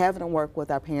 but we're having to work with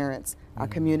our parents, our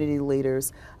community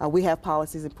leaders. We have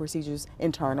policies and procedures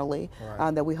internally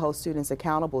that we hold students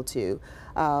accountable to,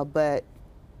 but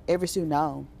every student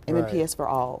known, MNPS for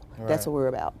all, that's what we're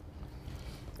about.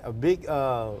 A big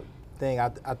thing I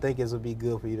think it would be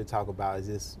good for you to talk about is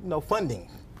just, you know, funding.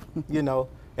 You know,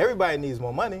 everybody needs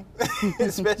more money,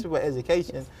 especially for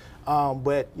education.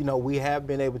 But, you know, we have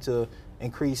been able to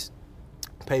increase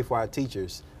pay for our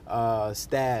teachers,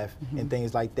 staff, and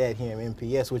things like that here in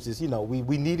MNPS, which is, you know,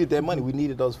 we needed that money. We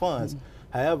needed those funds.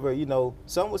 However, you know,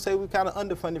 some would say we're kind of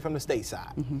underfunded from the state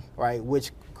side, right, which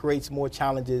creates more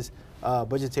challenges,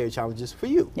 budgetary challenges for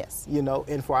you, you know,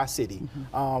 and for our city.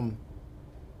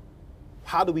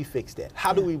 How do we fix that?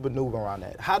 How do we maneuver around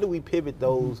that? How do we pivot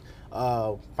those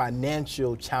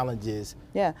financial challenges?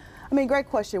 Yeah, I mean, great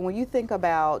question. When you think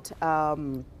about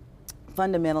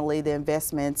fundamentally the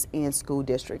investments in school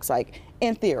districts, like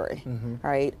in theory,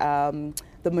 right,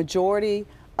 the majority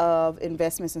of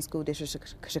investments in school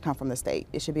districts should come from the state.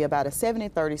 It should be about a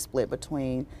 70-30 split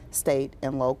between state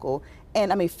and local.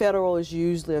 And I mean, federal is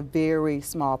usually a very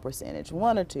small percentage,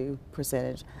 1 or 2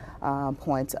 percentage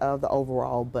points of the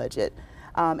overall budget.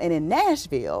 And in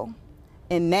Nashville,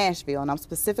 and I'm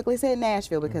specifically saying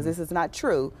Nashville because this is not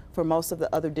true for most of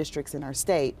the other districts in our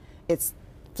state, it's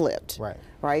flipped,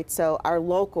 right? So our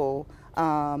local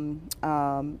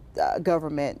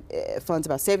government funds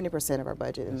about 70% of our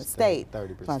budget, and the state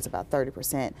 30%. Funds about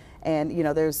 30%. And you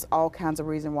know, there's all kinds of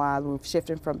reasons why we've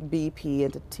shifted from BP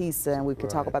into TISA, and we could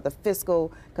talk about the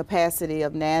fiscal capacity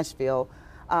of Nashville.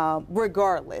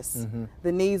 Regardless,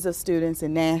 the needs of students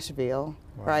in Nashville,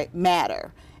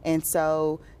 matter. And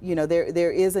so, you know,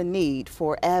 there is a need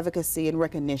for advocacy and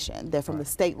recognition that from the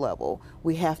state level,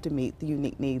 we have to meet the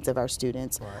unique needs of our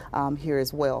students here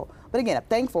as well. But again, I'm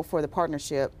thankful for the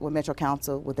partnership with Metro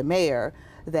Council, with the mayor,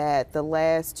 that the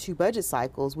last 2 budget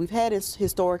cycles, we've had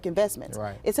historic investments.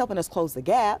 It's helping us close the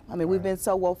gap. I mean, we've been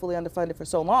so woefully underfunded for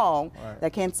so long that I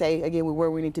can't say, again, we're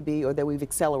where we need to be or that we've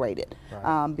accelerated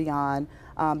beyond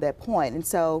that point. And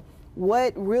so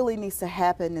what really needs to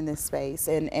happen in this space,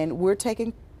 and we're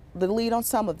taking the lead on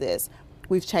some of this.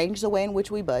 We've changed the way in which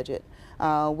we budget.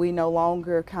 We no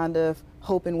longer kind of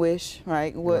hope and wish,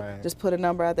 just put a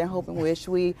number out there and hope and wish.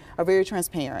 We are very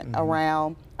transparent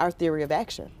around our theory of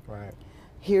action.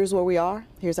 Here's where we are.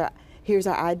 Here's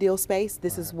our ideal space.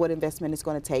 This is what investment is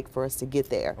going to take for us to get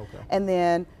there. And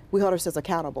then we hold ourselves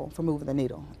accountable for moving the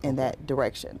needle in that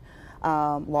direction.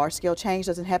 Large-scale change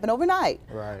doesn't happen overnight,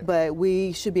 but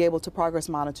we should be able to progress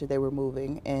monitor that we're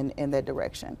moving in that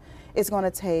direction. It's going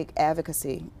to take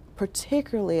advocacy,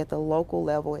 particularly at the local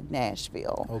level in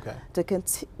Nashville,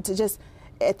 to just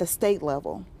at the state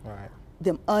level,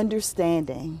 them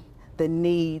understanding the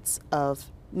needs of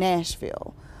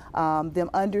Nashville. Them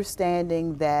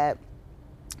understanding that,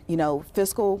 you know,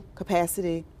 fiscal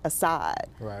capacity aside,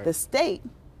 Right. the state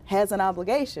has an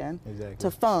obligation Exactly. to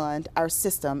fund our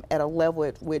system at a level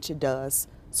at which it does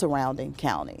surrounding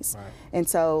counties. Right. And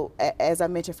so, as I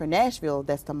mentioned for Nashville,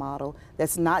 that's the model.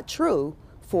 That's not true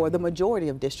for the majority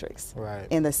of districts Right.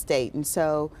 in the state. And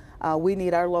so we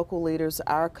need our local leaders,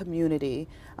 our community,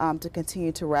 to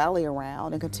continue to rally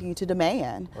around and continue to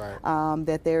demand Right.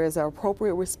 that there is an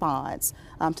appropriate response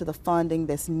to the funding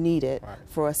that's needed Right.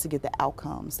 for us to get the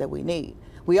outcomes that we need.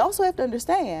 We also have to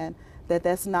understand that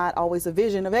that's not always a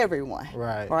vision of everyone,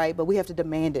 Right. But we have to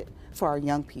demand it for our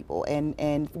young people.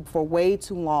 And for way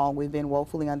too long, we've been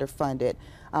woefully underfunded.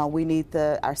 We need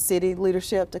our city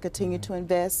leadership to continue to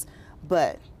invest,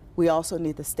 but we also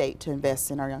need the state to invest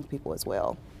in our young people as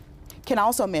well. Can I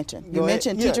also mention, you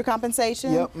mentioned teacher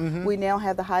compensation. Yep. We now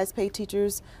have the highest paid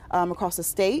teachers across the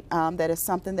state. That is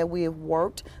something that we have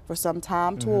worked for some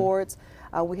time towards.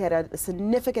 We had a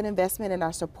significant investment in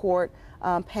our support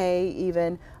pay,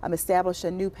 even established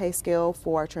a new pay scale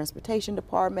for our transportation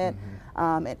department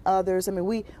and others. I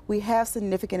mean, we have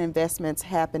significant investments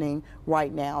happening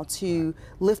right now to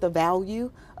lift the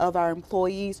value of our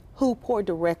employees who pour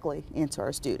directly into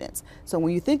our students. So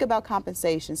when you think about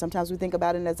compensation, sometimes we think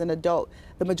about it as an adult.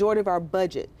 The majority of our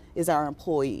budget is our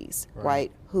employees,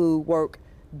 right, who work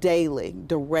daily,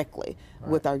 directly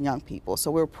with our young people. So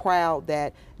we're proud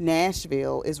that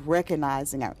Nashville is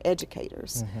recognizing our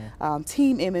educators,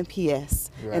 Team MNPS,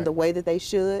 in the way that they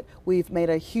should. We've made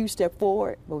a huge step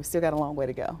forward, but we've still got a long way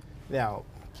to go. Now,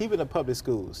 keeping the public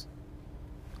schools,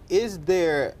 is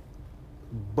there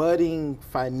budding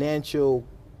financial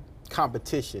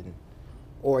competition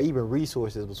or even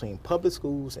resources between public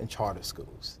schools and charter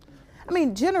schools? I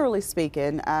mean, generally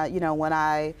speaking, you know, when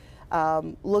I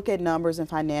look at numbers and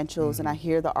financials and I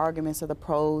hear the arguments of the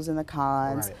pros and the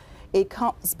cons, it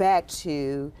comes back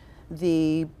to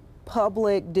the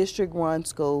public district-run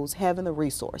schools having the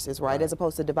resources, right, as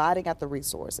opposed to dividing out the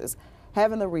resources,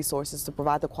 having the resources to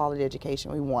provide the quality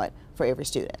education we want for every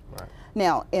student.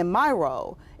 Now, in my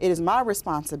role, it is my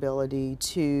responsibility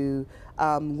to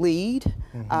lead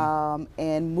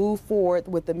and move forward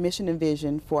with the mission and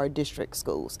vision for our district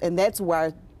schools, and that's where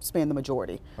I spend the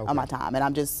majority of my time. And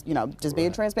I'm just, you know, just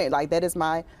being transparent. Like, that is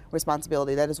my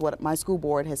responsibility. That is what my school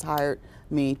board has hired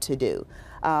me to do.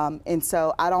 And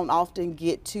so I don't often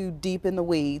get too deep in the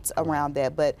weeds around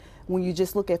that. But when you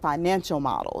just look at financial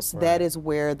models, that is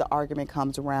where the argument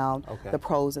comes around the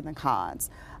pros and the cons.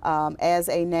 As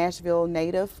a Nashville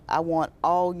native, I want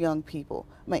all young people.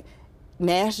 I mean,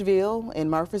 Nashville and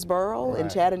Murfreesboro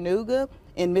and Chattanooga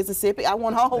in Mississippi, I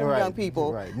want all young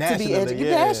people to be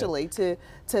educated,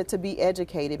 to be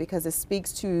educated, because it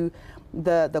speaks to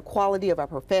the quality of our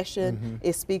profession.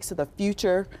 It speaks to the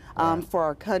future for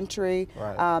our country.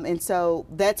 And so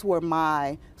that's where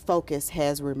my focus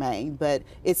has remained. But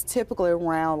it's typically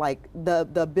around like the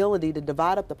ability to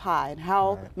divide up the pie, and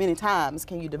how many times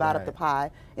can you divide up the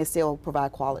pie and still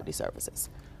provide quality services.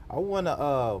 I want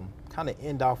to kind of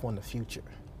end off on the future.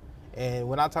 And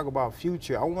when I talk about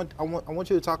future, I want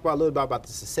you to talk about a little bit about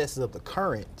the successes of the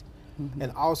current,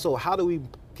 and also how do we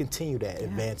continue that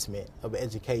advancement of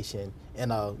education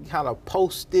in a kind of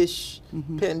post-ish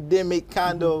pandemic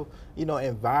kind of, you know,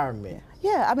 environment.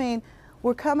 Yeah, I mean,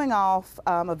 we're coming off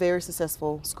a very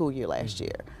successful school year last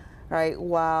year, right?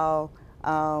 While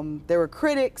there were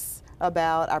critics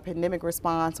about our pandemic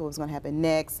response, what was going to happen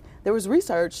next, there was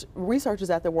researchers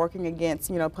out there working against,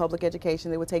 you know, public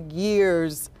education. It would take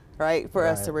years, right, for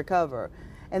us to recover.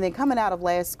 And then coming out of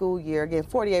last school year, again,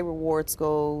 48 reward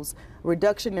schools,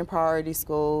 reduction in priority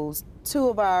schools, 2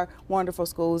 of our wonderful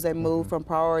schools that moved from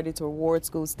priority to reward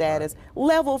school status,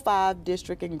 level 5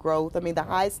 district in growth. I mean, the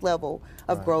highest level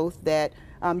of growth that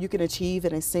you can achieve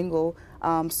in a single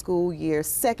school year,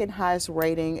 second highest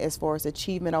rating as far as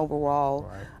achievement overall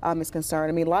is concerned.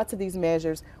 I mean, lots of these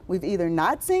measures we've either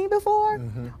not seen before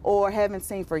or haven't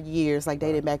seen for years, like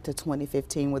dating back to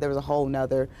 2015, where there was a whole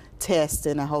nother test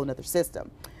and a whole nother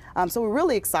system. So we're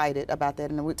really excited about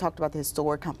that, and we talked about the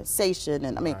historic compensation,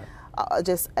 and I mean,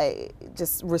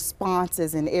 just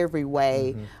responses in every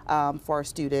way for our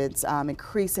students,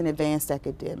 increasing advanced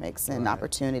academics and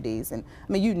opportunities, and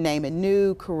I mean, you name it,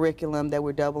 new curriculum that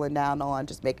we're doubling down on,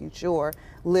 just making sure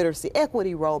literacy,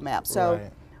 equity roadmap. So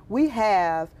we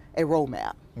have a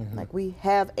roadmap, like we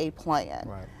have a plan.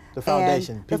 The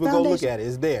foundation, people go look at it,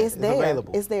 it's there, it's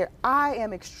available. It's there.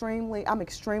 I'm extremely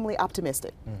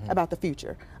optimistic about the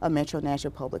future of Metro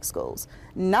Nashville Public Schools.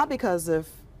 Not because of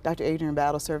Dr. Adrienne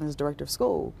Battle serving as director of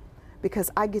school, because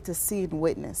I get to see and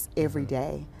witness every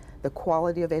day the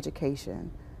quality of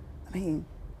education I mean,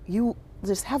 you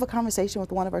just have a conversation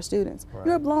with one of our students. Right.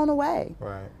 You're blown away.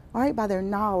 Right. All right, by their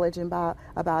knowledge and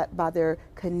by their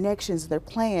connections, their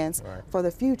plans Right. for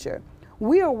the future.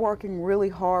 We are working really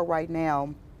hard right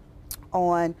now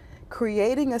on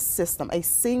creating a system, a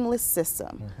seamless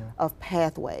system of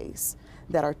pathways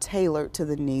that are tailored to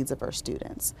the needs of our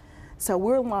students. So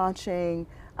we're launching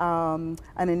an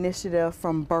initiative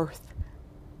from birth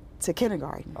to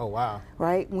kindergarten. Oh, wow.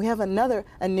 Right? We have another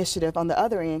initiative on the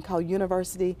other end called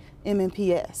University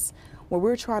MNPS, where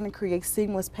we're trying to create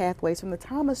seamless pathways from the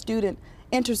time a student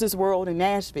enters this world in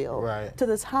Nashville Right. to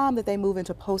the time that they move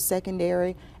into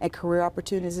post-secondary and career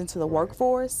opportunities into the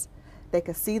workforce. They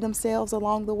can see themselves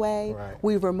along the way. Right.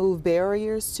 We've removed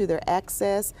barriers to their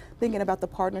access, thinking about the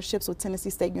partnerships with Tennessee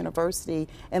State University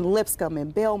and Lipscomb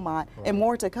and Belmont and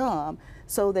more to come,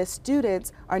 so that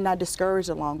students are not discouraged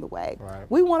along the way. Right.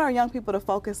 We want our young people to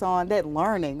focus on that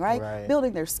learning, right? Right.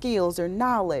 Building their skills, their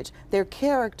knowledge, their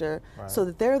character, so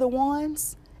that they're the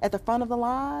ones at the front of the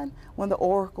line when the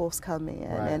oracles come in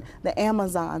and the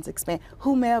Amazons expand,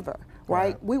 whomever,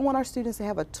 right? We want our students to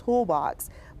have a toolbox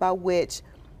by which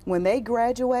when they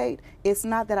graduate, it's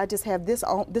not that I just have this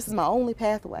is my only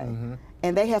pathway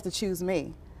and they have to choose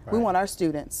me. We want our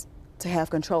students to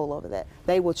have control over that.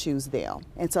 They will choose them.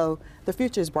 And so the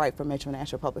future is bright for Metro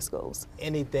Nashville Public Schools.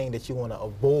 Anything that you want to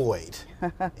avoid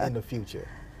in the future?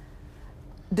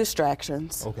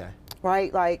 Distractions. Okay.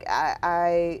 Right, like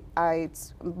my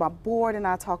board and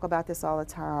I talk about this all the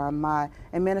time. My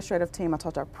administrative team, I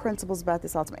talk to our principals about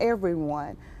this all the time.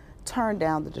 Everyone, turn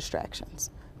down the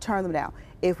distractions. Turn them down.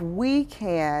 If we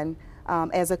can,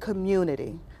 as a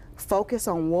community, focus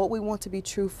on what we want to be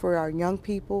true for our young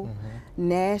people,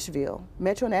 Nashville,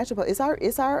 Metro Nashville,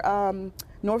 it's our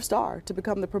North Star to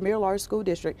become the premier large school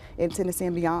district in Tennessee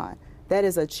and beyond. That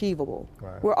is achievable.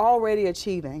 Right. We're already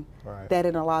achieving Right. that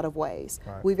in a lot of ways.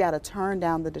 Right. We've got to turn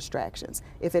down the distractions.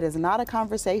 If it is not a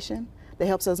conversation that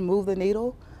helps us move the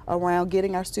needle around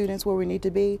getting our students where we need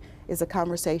to be, it's a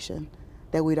conversation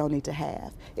that we don't need to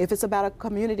have. If it's about a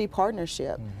community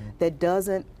partnership that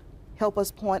doesn't help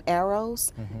us point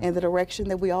arrows in the direction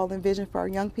that we all envision for our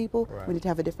young people, we need to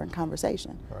have a different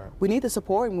conversation. Right. We need the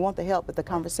support and we want the help, but the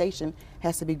conversation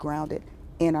has to be grounded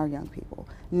in our young people.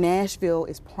 Nashville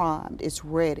is primed, it's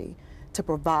ready to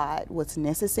provide what's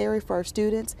necessary for our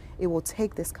students. It will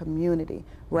take this community,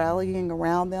 rallying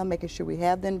around them, making sure we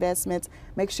have the investments,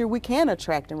 make sure we can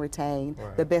attract and retain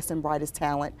the best and brightest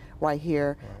talent right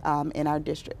here in our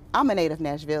district. I'm a native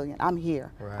Nashvilleian, I'm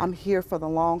here. I'm here for the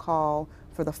long haul,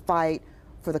 for the fight,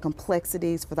 for the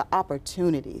complexities, for the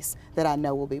opportunities that I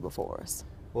know will be before us.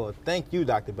 Well, thank you,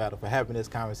 Dr. Battle, for having this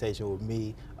conversation with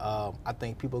me. I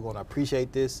think people are going to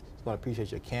appreciate this. It's going to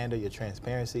appreciate your candor, your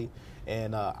transparency,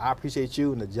 and I appreciate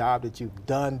you and the job that you've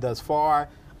done thus far.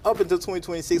 Up until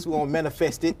 2026, we're going to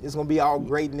manifest it. It's going to be all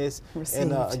greatness.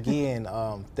 Received. And again,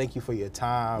 thank you for your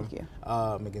time. Thank you.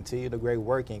 And continue the great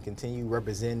work and continue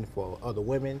representing for other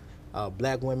women,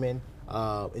 black women,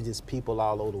 and just people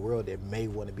all over the world that may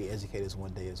want to be educators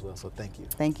one day as well. So thank you.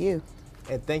 Thank you.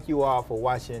 And thank you all for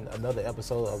watching another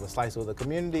episode of A Slice of the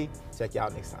Community. Check you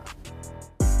out next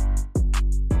time.